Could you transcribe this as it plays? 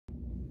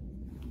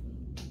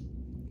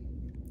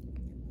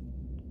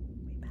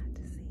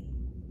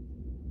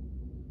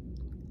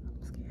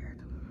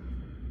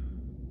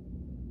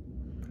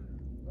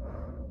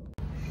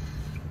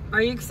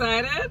Are you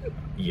excited?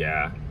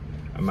 Yeah.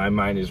 My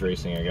mind is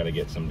racing. I gotta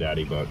get some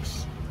daddy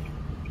books.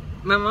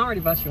 My mom already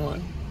bought you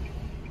one.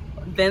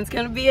 Ben's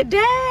gonna be a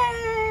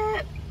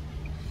dad.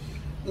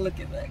 Look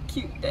at that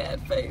cute dad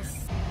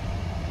face.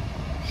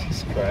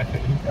 She's crying.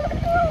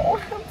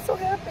 Oh, I'm so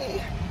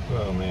happy.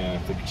 Oh man,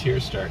 if the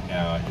tears start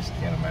now, I just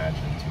can't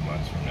imagine 2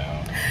 months from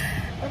now.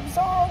 I'm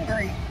so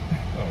hungry.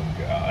 Oh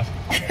God.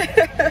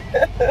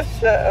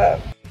 Shut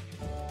up.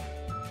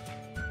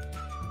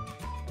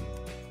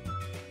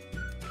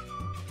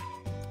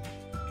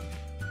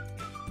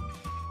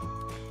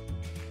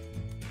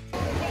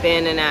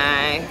 Ben and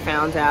I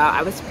found out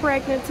I was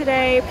pregnant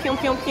today. Pew,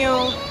 pew,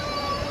 pew.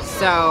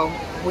 So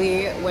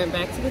we went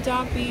back to the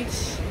dog beach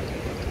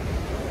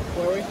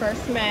where we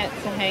first met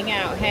to hang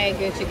out. Hey,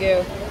 Gucci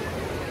Goo.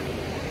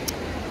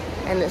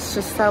 And it's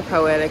just so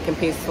poetic and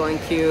peaceful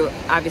and cute.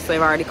 Obviously,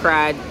 I've already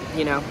cried,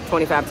 you know,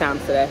 25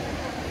 times today.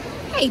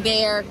 Hey,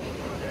 bear.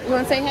 You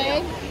want to say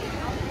hey?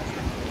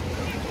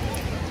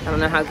 I don't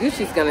know how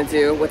Gucci's going to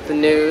do with the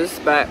news,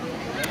 but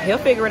he'll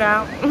figure it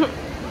out.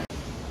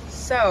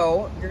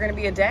 So, you're going to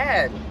be a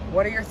dad.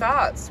 What are your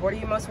thoughts? What are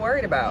you most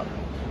worried about?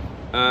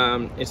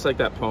 It's like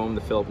that poem,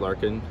 the Philip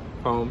Larkin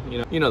poem.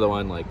 You know the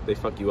one, like, they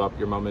fuck you up,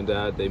 your mom and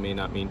dad. They may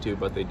not mean to,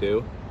 but they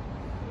do.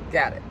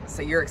 Got it.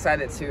 So you're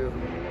excited to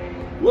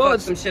Well,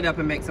 some shit up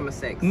and make some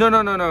mistakes. No.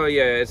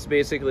 Yeah, it's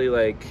basically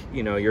like,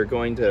 you know, you're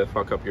going to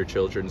fuck up your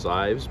children's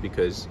lives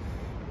because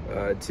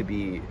to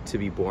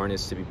be born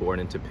is to be born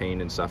into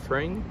pain and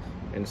suffering.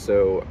 And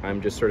so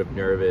I'm just sort of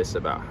nervous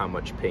about how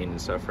much pain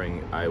and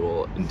suffering I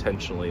will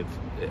intentionally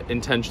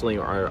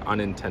or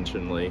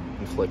unintentionally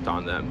inflict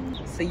on them.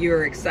 So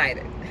you're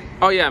excited.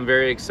 Oh yeah, I'm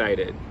very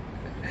excited.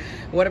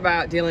 What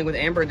about dealing with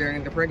Amber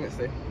during the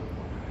pregnancy?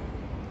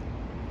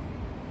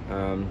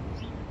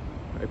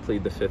 I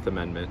plead the Fifth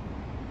Amendment.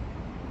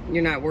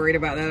 You're not worried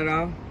about that at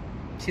all?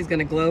 She's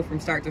gonna glow from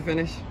start to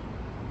finish?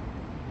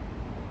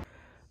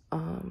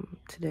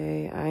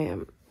 Today I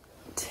am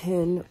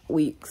 10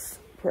 weeks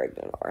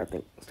pregnant, or I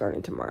think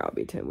starting tomorrow I'll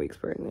be 10 weeks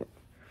pregnant.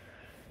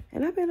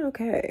 And I've been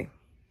okay,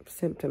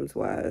 symptoms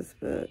wise,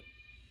 but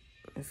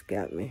it's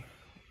got me.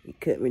 You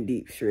cut me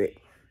deep, Shrek.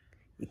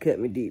 You cut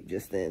me deep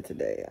just then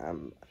today.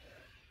 I'm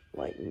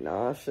like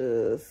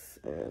nauseous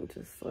and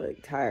just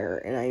like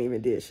tired, and I ain't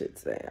even did shit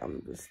today.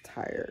 I'm just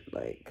tired,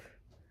 like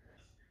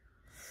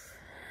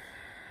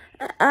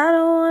I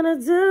don't want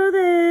to do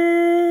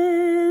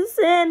this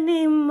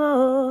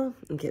anymore.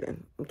 I'm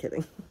kidding.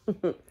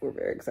 We're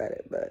very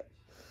excited, but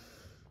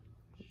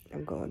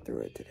I'm going through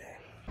it today.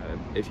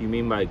 If you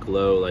mean by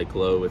glow, like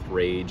glow with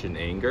rage and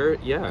anger,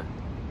 yeah.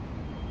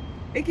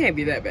 It can't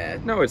be that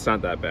bad. No, it's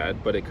not that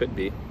bad, but it could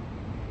be.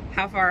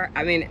 How far?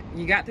 I mean,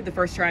 you got through the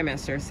first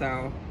trimester,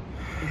 so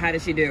how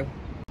did she do?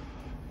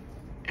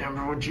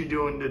 Amber, what you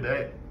doing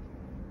today?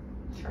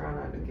 Try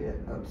not to get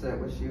upset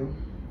with you.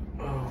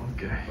 Oh,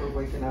 okay. For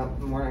waking up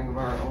the morning of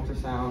our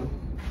ultrasound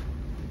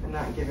and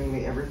not giving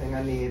me everything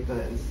I need, but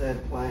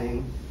instead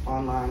playing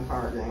online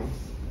card games.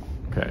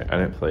 Okay, I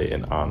didn't play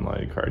an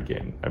online card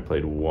game. I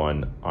played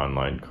one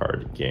online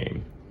card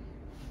game.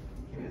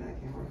 Give me that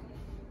camera.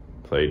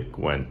 Played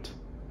Gwent.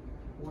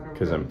 What are we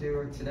going to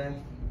do today?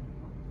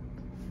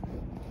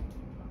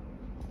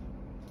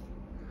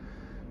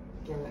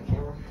 Give me that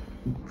camera.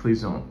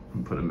 Please don't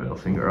put a middle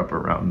finger up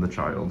around the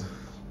child.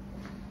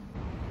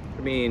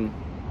 I mean,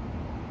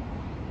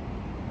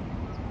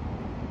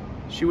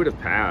 she would have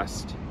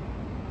passed.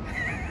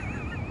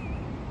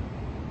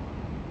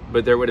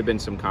 But there would have been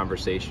some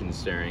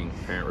conversations during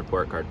parent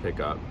report card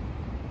pickup.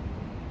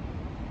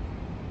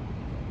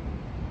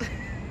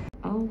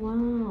 Oh,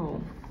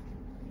 wow.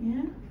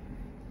 Yeah.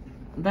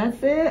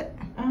 That's it?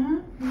 Uh-huh.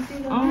 You see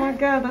the Oh my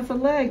God, that's a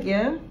leg,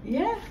 yeah?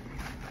 Yeah.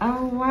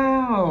 Oh,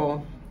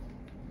 wow.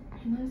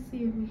 Let's see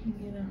if we can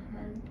get a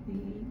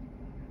heartbeat.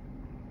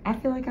 I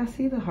feel like I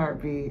see the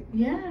heartbeat.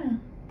 Yeah.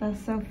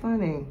 That's so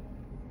funny.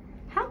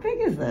 How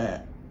big is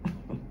that?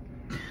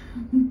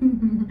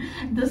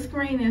 The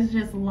screen is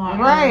just locked.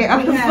 Right, I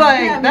was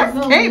like, that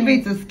can't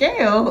be to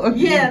scale.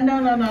 Yeah,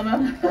 no.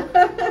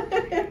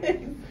 It's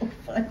so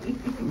funny.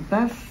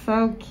 That's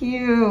so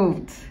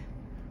cute.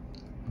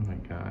 Oh my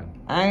God.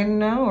 I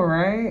know,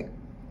 right?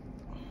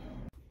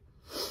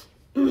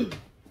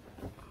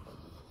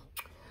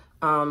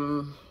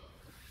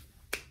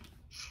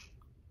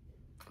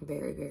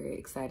 Very, very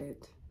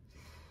excited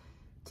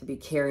to be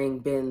carrying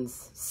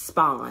Ben's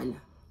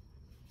spawn.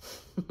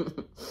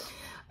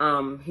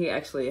 He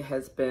actually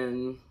has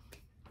been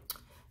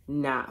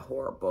not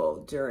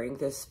horrible during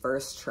this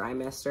first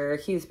trimester.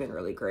 He's been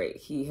really great.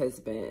 He has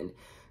been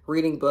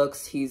reading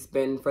books. He's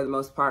been, for the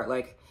most part,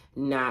 like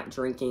not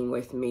drinking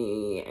with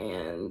me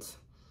and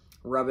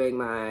rubbing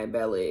my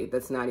belly.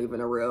 That's not even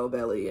a real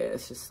belly yet.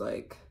 It's just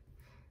like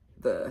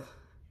the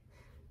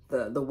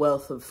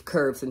wealth of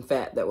curves and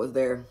fat that was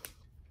there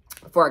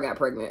before I got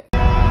pregnant.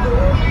 I'm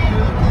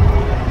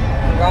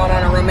going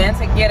on a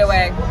romantic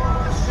getaway,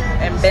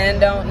 and Ben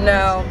don't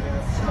know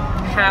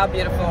how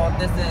beautiful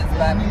this is,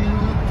 but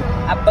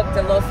I booked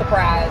a little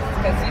surprise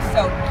because he's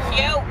so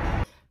cute.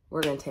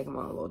 We're gonna take him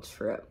on a little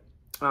trip.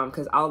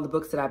 because all the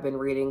books that I've been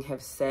reading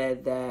have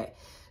said that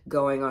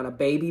going on a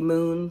baby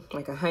moon,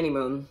 like a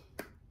honeymoon,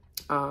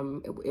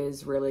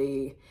 is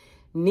really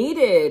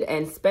needed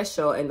and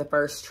special in the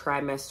first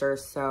trimester.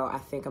 So I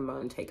think I'm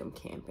gonna take him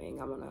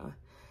camping. I'm gonna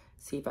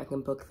see if I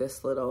can book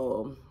this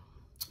little,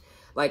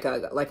 like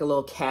a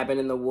little cabin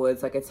in the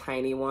woods, like a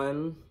tiny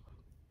one,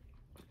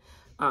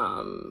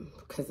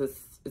 because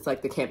it's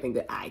like the camping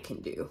that I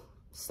can do.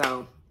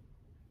 So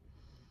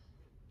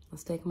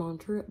let's take him on a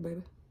trip,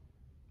 baby.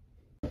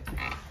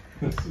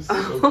 This is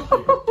so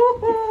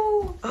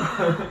cute.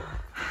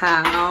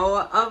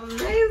 How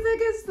amazing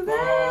is this?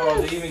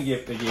 Oh,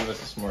 they gave us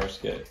a s'mores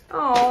kit.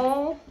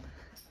 Oh,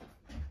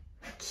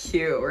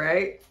 cute,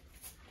 right?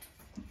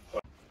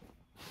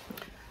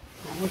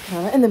 We're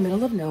kind of in the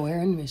middle of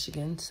nowhere in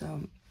Michigan,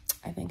 so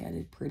I think I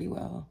did pretty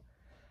well.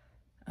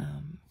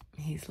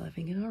 He's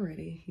loving it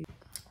already.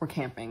 We're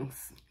camping.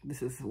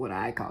 This is what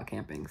I call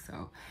camping.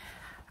 So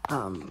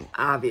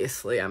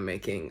obviously I'm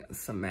making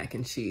some mac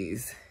and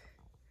cheese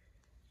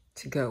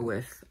to go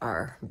with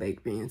our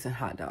baked beans and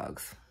hot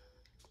dogs.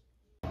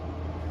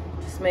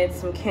 Just made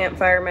some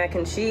campfire mac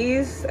and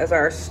cheese as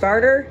our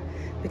starter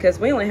because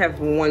we only have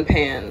one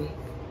pan,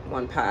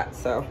 one pot.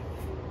 So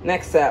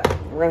next up,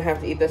 we're gonna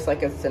have to eat this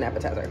like it's an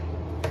appetizer,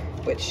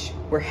 which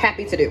we're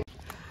happy to do.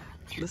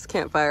 This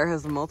campfire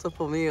has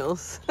multiple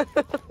meals.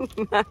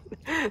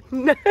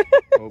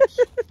 Oops.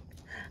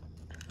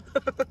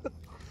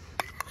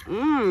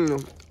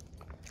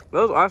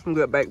 Those are some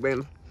good baked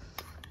beans.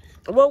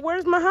 Well,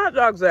 where's my hot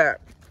dogs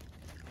at?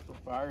 The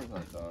fire's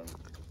not done.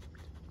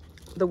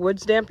 The wood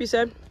stamp, you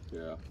said?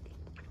 Yeah.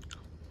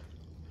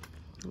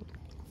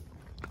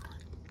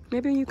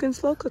 Maybe you can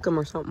slow cook them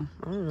or something.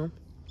 I don't know.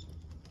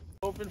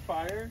 Open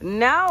fire?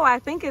 No, I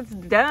think it's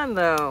done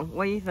though.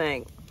 What do you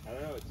think? I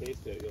don't know.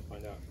 Taste it. You'll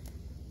find out.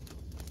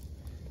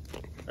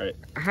 All right.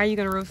 How are you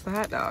gonna roast the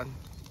hot dog?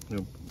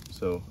 Nope.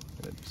 So I'm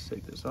gonna just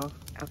take this off.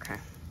 Okay.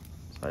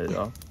 Slide it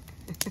off.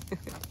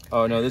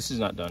 Oh no, this is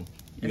not done.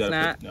 You It's gotta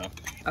not? put, no.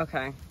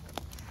 Okay. No,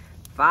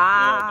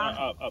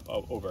 Five. up,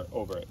 over it.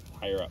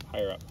 Higher up,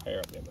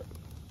 Amber.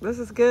 This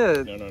is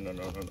good. No.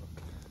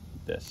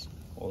 This.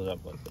 Hold it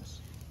up like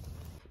this.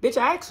 Bitch,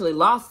 I actually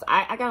lost.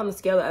 I got on the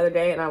scale the other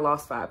day and I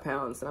lost 5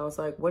 pounds. And I was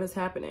like, what is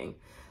happening?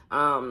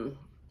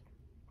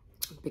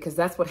 Because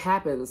that's what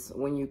happens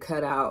when you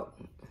cut out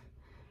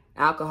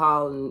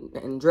alcohol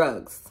and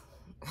drugs.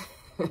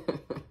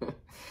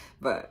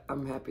 But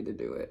I'm happy to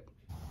do it.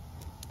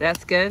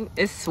 That's good.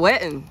 It's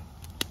sweating.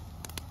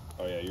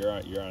 Oh yeah, you're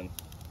on.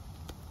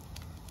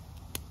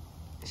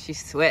 She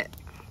wet.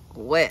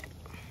 All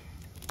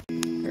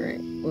right.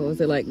 What was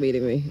it like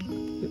meeting me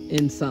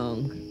in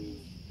song?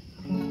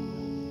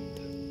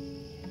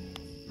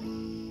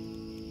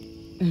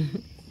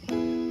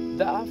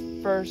 The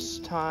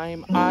first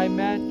time I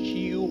met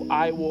you,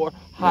 I wore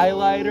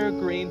highlighter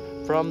green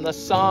from the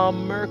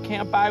summer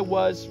camp I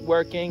was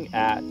working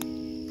at.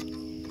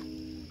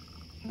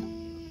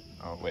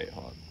 Oh wait,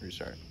 hold on.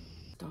 Restart.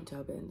 Don't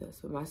tell Ben this,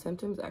 but my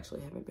symptoms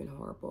actually haven't been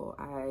horrible.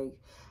 I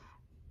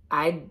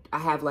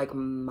have like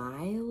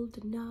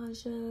mild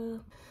nausea.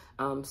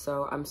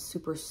 So I'm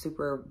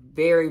super,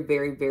 very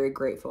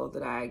grateful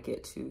that I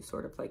get to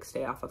sort of like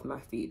stay off of my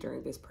feet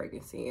during this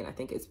pregnancy. And I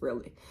think it's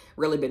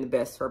really been the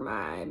best for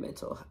my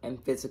mental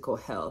and physical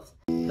health.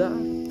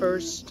 The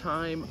first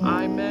time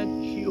I met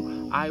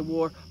you, I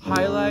wore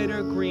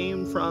highlighter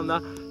green from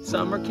the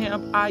summer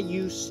camp I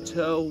used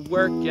to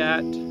work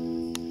at.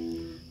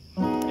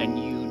 And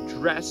you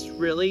dressed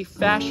really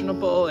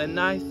fashionable, and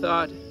I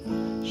thought,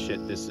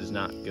 shit, this is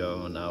not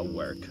gonna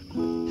work.